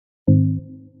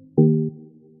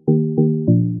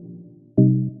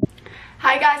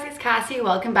Hi guys, it's Cassie.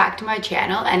 Welcome back to my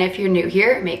channel, and if you're new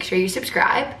here, make sure you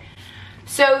subscribe.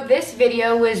 So this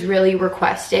video was really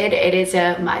requested. It is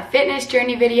my fitness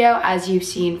journey video, as you've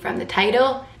seen from the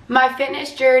title. My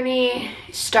fitness journey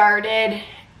started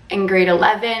in grade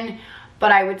 11,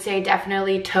 but I would say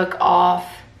definitely took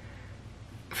off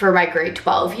for my grade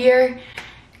 12 year.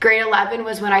 Grade 11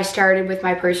 was when I started with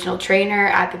my personal trainer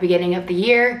at the beginning of the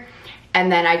year,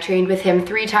 and then I trained with him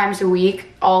 3 times a week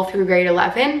all through grade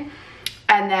 11.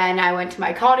 And then I went to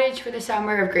my cottage for the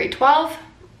summer of grade 12.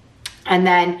 And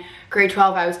then grade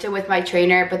 12, I was still with my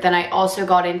trainer, but then I also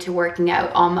got into working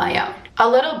out on my own. A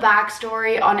little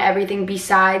backstory on everything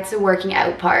besides the working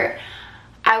out part.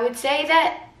 I would say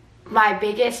that my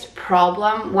biggest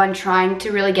problem when trying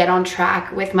to really get on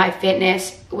track with my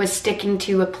fitness was sticking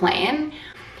to a plan.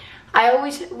 I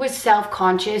always was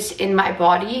self-conscious in my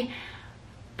body,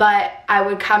 but I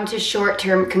would come to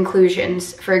short-term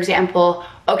conclusions. For example,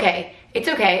 okay, it's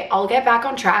okay, I'll get back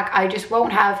on track, I just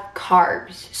won't have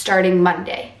carbs starting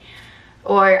Monday.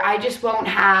 Or I just won't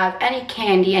have any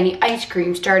candy, any ice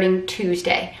cream starting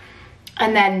Tuesday.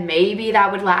 And then maybe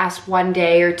that would last 1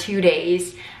 day or 2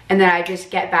 days, and then I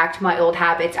just get back to my old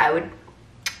habits. I would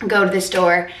go to the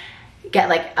store, get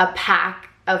like a pack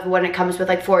of when it comes with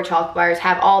like 4 chocolate bars,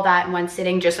 have all that in one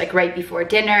sitting just like right before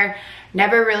dinner.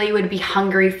 Never really would be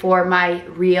hungry for my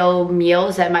real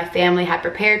meals that my family had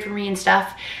prepared for me and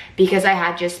stuff, because I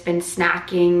had just been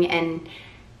snacking and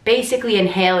basically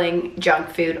inhaling junk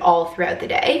food all throughout the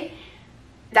day.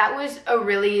 That was a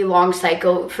really long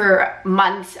cycle. For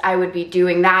months I would be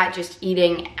doing that, just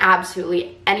eating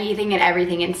absolutely anything and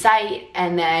everything in sight,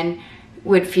 and then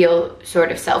would feel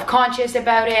sort of self-conscious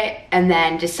about it, and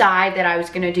then decide that I was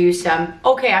gonna do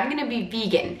okay, I'm gonna be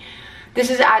vegan. This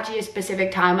is actually a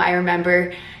specific time I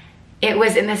remember. It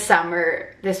was in the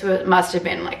summer. Must have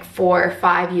been like 4 or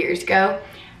 5 years ago.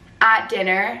 At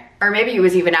dinner, or maybe it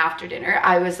was even after dinner,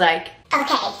 I was like,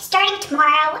 okay, starting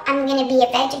tomorrow, I'm gonna be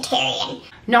a vegetarian.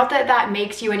 Not that that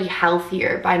makes you any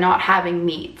healthier by not having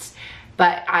meats,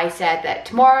 but I said that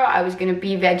tomorrow I was gonna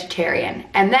be vegetarian.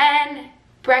 And then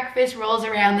breakfast rolls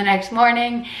around the next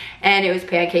morning and it was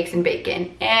pancakes and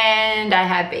bacon, and I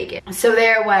had bacon. So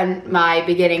there went my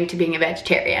beginning to being a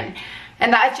vegetarian.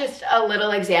 And that's just a little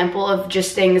example of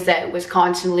just things that was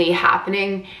constantly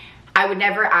happening. I would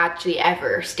never actually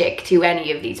ever stick to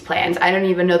any of these plans. I don't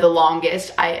even know the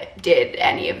longest I did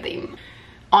any of them.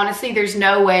 Honestly, there's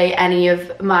no way any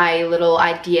of my little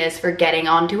ideas for getting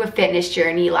onto a fitness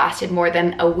journey lasted more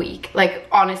than a week. Like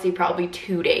honestly, probably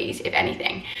 2 days, if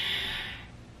anything.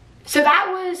 So that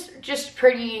was just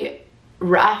pretty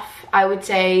rough, I would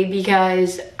say,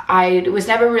 because I was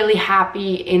never really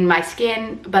happy in my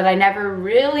skin, but I never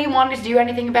really wanted to do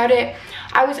anything about it.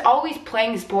 I was always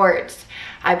playing sports.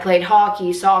 I played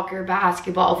hockey, soccer,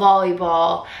 basketball,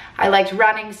 volleyball. I liked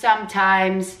running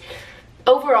sometimes.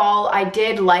 Overall, I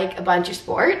did like a bunch of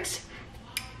sports,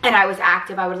 and I was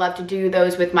active. I would love to do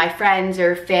those with my friends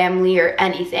or family or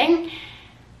anything.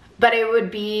 But it would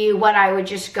be when I would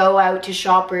just go out to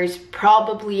Shoppers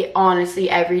probably honestly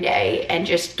every day and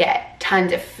just get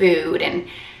tons of food, and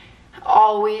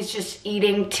always just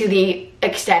eating to the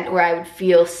extent where I would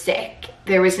feel sick.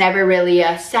 There was never really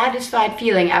a satisfied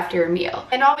feeling after a meal.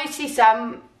 And obviously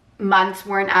some months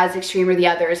weren't as extreme as the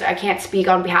others. I can't speak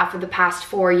on behalf of the past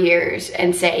 4 years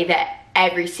and say that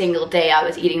every single day I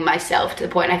was eating myself to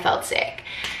the point I felt sick.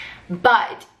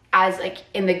 But as like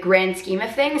in the grand scheme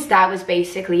of things, that was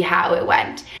basically how it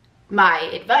went. My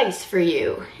advice for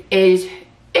you is,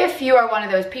 if you are one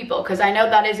of those people, because I know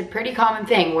that is a pretty common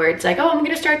thing where it's like, oh, I'm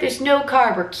gonna start this no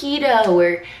carb or keto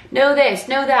or no this,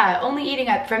 no that, only eating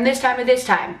up from this time to this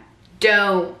time.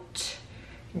 Do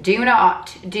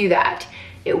not do that.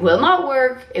 It will not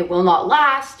work, it will not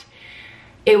last.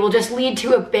 It will just lead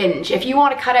to a binge. If you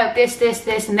want to cut out this, this,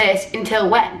 this, and this, until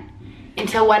when?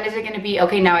 Until when is it gonna be,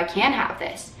 okay, now I can have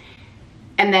this?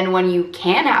 And then when you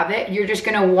can have it, you're just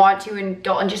gonna want to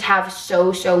indulge and just have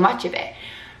so much of it.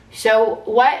 So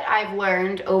what I've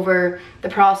learned over the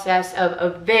process of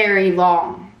a very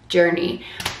long journey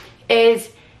is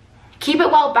keep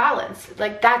it well balanced.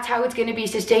 Like that's how it's gonna be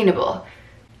sustainable.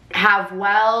 Have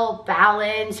well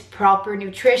balanced, proper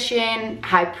nutrition,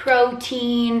 high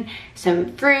protein,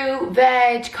 some fruit,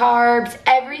 veg, carbs,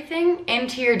 everything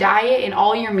into your diet in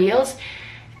all your meals.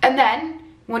 And then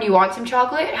when you want some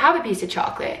chocolate, have a piece of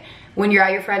chocolate. When you're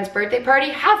at your friend's birthday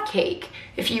party, have cake.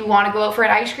 If you want to go out for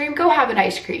an ice cream, go have an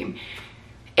ice cream.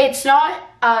 It's not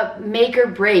a make or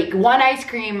break. One ice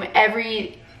cream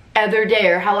every other day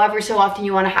or however so often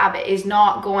you want to have it is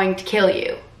not going to kill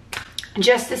you.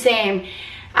 Just the same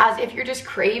as if you're just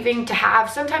craving to have,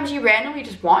 sometimes you randomly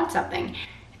just want something.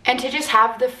 And to just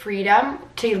have the freedom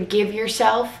to give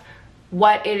yourself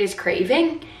what it is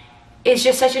craving is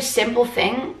just such a simple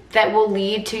thing that will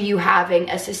lead to you having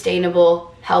a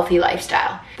sustainable, healthy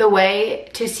lifestyle. The way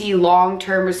to see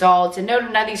long-term results, and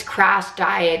none of these crash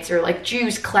diets or like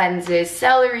juice cleanses,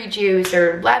 celery juice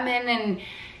or lemon and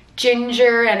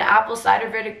ginger and apple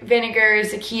cider vinegar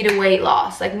is the key to weight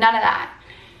loss. Like, none of that.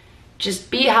 Just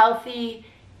be healthy.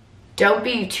 Don't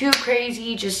be too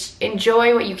crazy. Just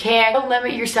enjoy what you can. Don't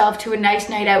limit yourself to a nice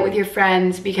night out with your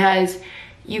friends because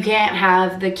you can't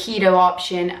have the keto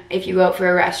option if you go out for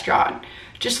a restaurant.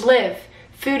 Just live.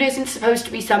 Food isn't supposed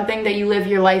to be something that you live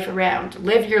your life around.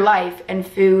 Live your life and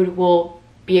food will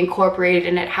be incorporated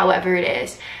in it however it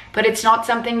is. But it's not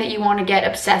something that you want to get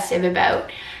obsessive about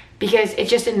because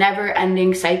it's just a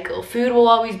never-ending cycle. Food will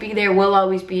always be there, will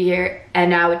always be here,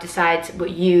 and now it decides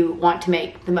what you want to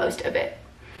make the most of it.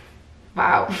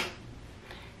 Wow.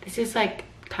 This is like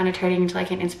kind of turning into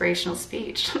like an inspirational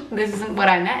speech. This isn't what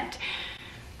I meant.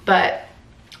 But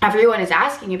everyone is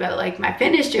asking about like my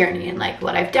fitness journey and like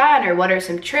what I've done or what are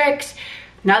some tricks.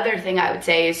 Another thing I would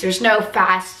say is there's no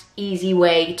fast, easy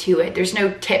way to it. There's no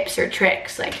tips or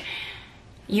tricks. Like,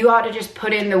 you ought to just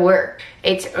put in the work.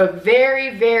 It's a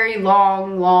very, very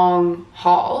long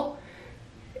haul.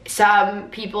 Some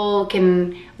people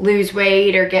can lose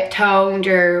weight or get toned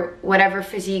or whatever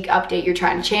physique update you're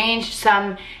trying to change.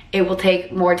 Some, it will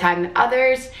take more time than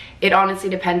others. It honestly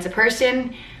depends on the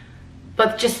person.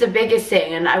 But just the biggest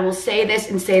thing, and I will say this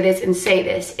and say this and say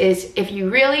this, is if you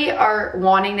really are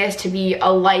wanting this to be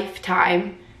a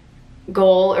lifetime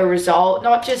goal or result,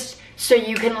 not just so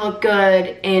you can look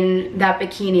good in that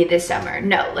bikini this summer.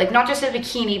 No, like not just a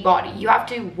bikini body. You have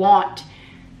to want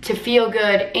to feel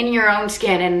good in your own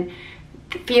skin, and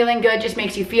feeling good just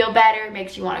makes you feel better,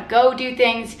 makes you want to go do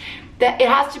things. That it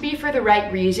has to be for the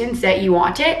right reasons that you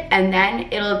want it, and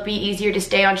then it'll be easier to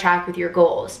stay on track with your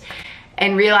goals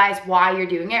and realize why you're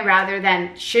doing it, rather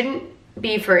than shouldn't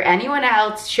be for anyone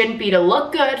else, shouldn't be to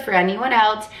look good for anyone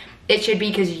else. It should be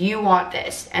because you want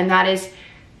this, and that is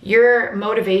your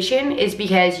motivation is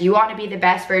because you want to be the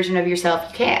best version of yourself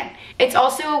you can. It's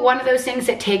also one of those things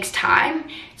that takes time.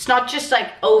 It's not just like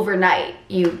overnight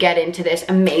you get into this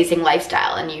amazing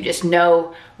lifestyle and you just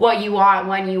know what you want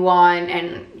when you want,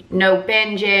 and no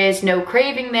binges, no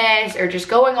craving this, or just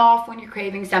going off when you're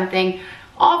craving something.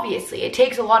 Obviously, it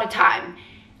takes a lot of time.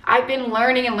 I've been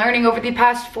learning and learning over the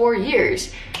past 4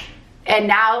 years, and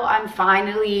now I'm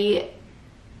finally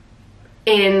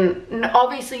in,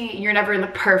 obviously you're never in the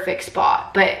perfect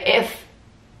spot, but if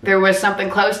there was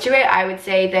something close to it, I would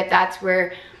say that that's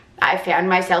where I found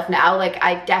myself now. Like,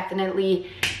 I definitely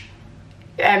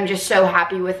am just so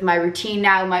happy with my routine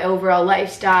now, my overall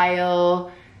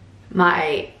lifestyle,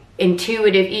 my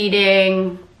intuitive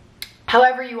eating,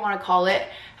 however you want to call it.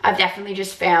 I've definitely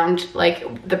just found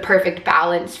like the perfect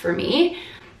balance for me.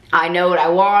 I know what I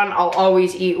want. I'll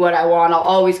always eat what I want. I'll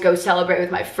always go celebrate with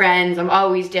my friends. I'm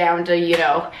always down to, you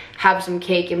know, have some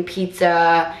cake and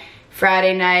pizza.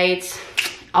 Friday nights,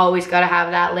 always gotta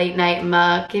have that late night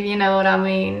muck, if you know what I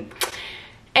mean.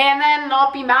 And then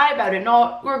not be mad about it,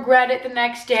 not regret it the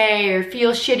next day or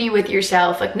feel shitty with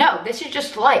yourself. Like, no, this is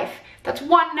just life. That's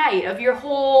one night of your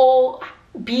whole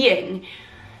being.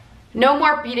 No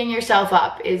more beating yourself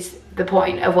up is the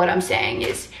point of what I'm saying.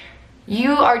 Is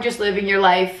you are just living your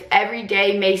life. Every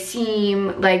day may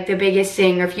seem like the biggest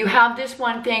thing, or if you have this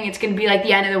one thing, it's gonna be like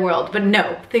the end of the world. But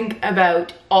no, think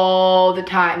about all the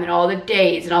time and all the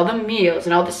days and all the meals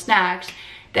and all the snacks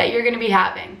that you're gonna be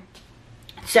having.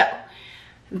 So,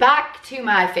 back to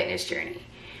my fitness journey.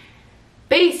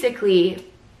 Basically,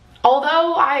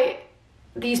 although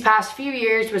these past few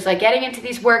years was like getting into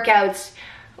these workouts,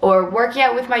 or working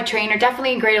out with my trainer,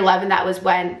 definitely in grade 11, that was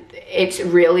when it's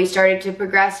really started to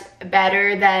progress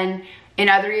better than in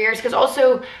other years. Because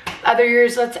also other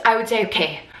years, I would say,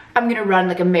 okay, I'm gonna run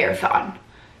like a marathon.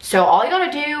 So all you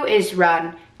gotta do is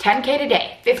run 10K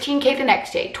today, 15K the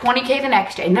next day, 20K the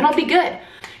next day, and then I'll be good.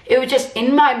 It was just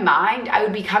in my mind, I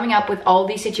would be coming up with all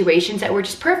these situations that were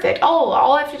just perfect. Oh,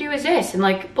 all I have to do is this, and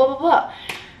like blah, blah, blah.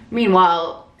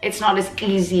 Meanwhile, it's not as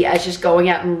easy as just going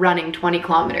out and running 20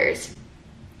 kilometers.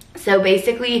 So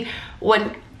basically,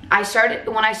 when I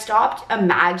stopped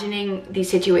imagining these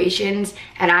situations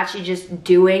and actually just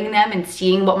doing them and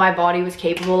seeing what my body was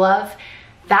capable of,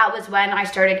 that was when I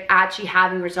started actually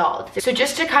having results. So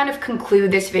just to kind of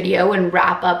conclude this video and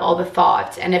wrap up all the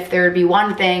thoughts, and if there would be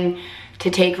one thing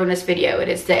to take from this video, it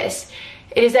is this.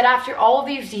 It is that after all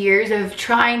these years of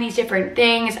trying these different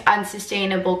things,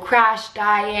 unsustainable crash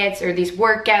diets, or these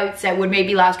workouts that would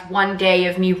maybe last one day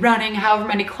of me running however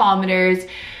many kilometers,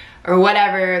 or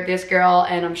whatever this girl,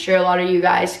 and I'm sure a lot of you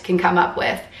guys can come up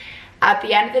with. At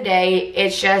the end of the day,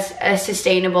 it's just a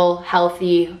sustainable,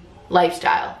 healthy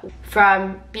lifestyle.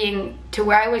 From being to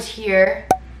where I was here,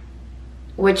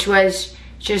 which was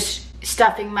just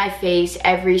stuffing my face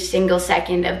every single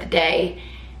second of the day,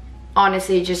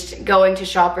 honestly, just going to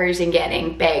Shoppers and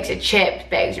getting bags of chips,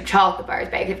 bags of chocolate bars,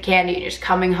 bags of candy, and just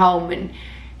coming home and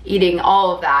eating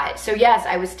all of that. So yes,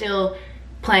 I was still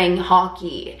playing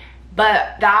hockey,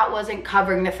 but that wasn't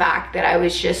covering the fact that I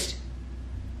was just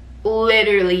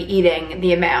literally eating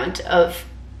the amount of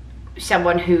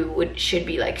someone who should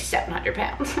be like 700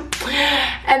 pounds.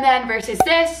 And then versus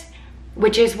this,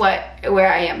 which is where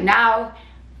I am now,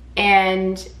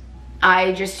 and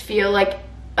I just feel like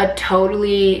a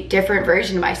totally different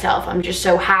version of myself. I'm just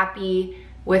so happy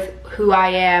with who I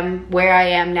am, where I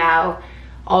am now,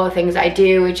 all the things I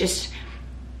do. It just,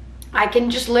 I can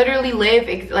just literally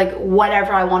live like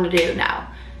whatever I want to do now.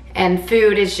 And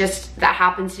food is just, that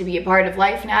happens to be a part of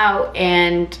life now.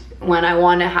 And when I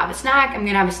want to have a snack, I'm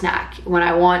gonna have a snack. When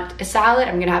I want a salad,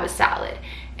 I'm gonna have a salad.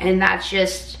 And that's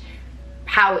just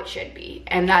how it should be.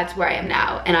 And that's where I am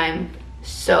now. And I'm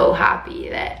so happy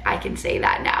that I can say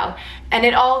that now. And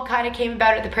it all kind of came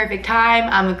about at the perfect time.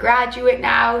 I'm a graduate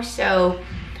now, so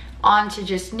on to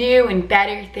just new and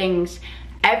better things.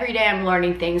 Every day I'm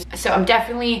learning things. So I'm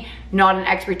definitely not an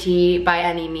expertise by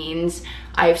any means.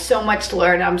 I have so much to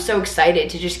learn. I'm so excited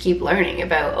to just keep learning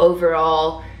about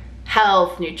overall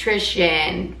health,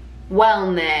 nutrition,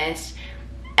 wellness,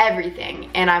 everything.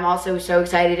 And I'm also so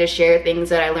excited to share things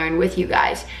that I learned with you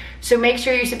guys. So make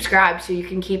sure you subscribe so you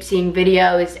can keep seeing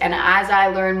videos, and as I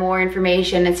learn more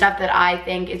information and stuff that I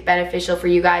think is beneficial for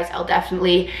you guys, I'll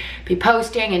definitely be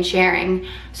posting and sharing.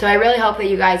 So I really hope that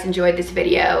you guys enjoyed this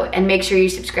video, and make sure you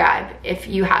subscribe if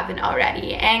you haven't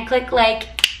already, and click like,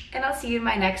 and I'll see you in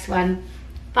my next one.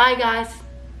 Bye guys.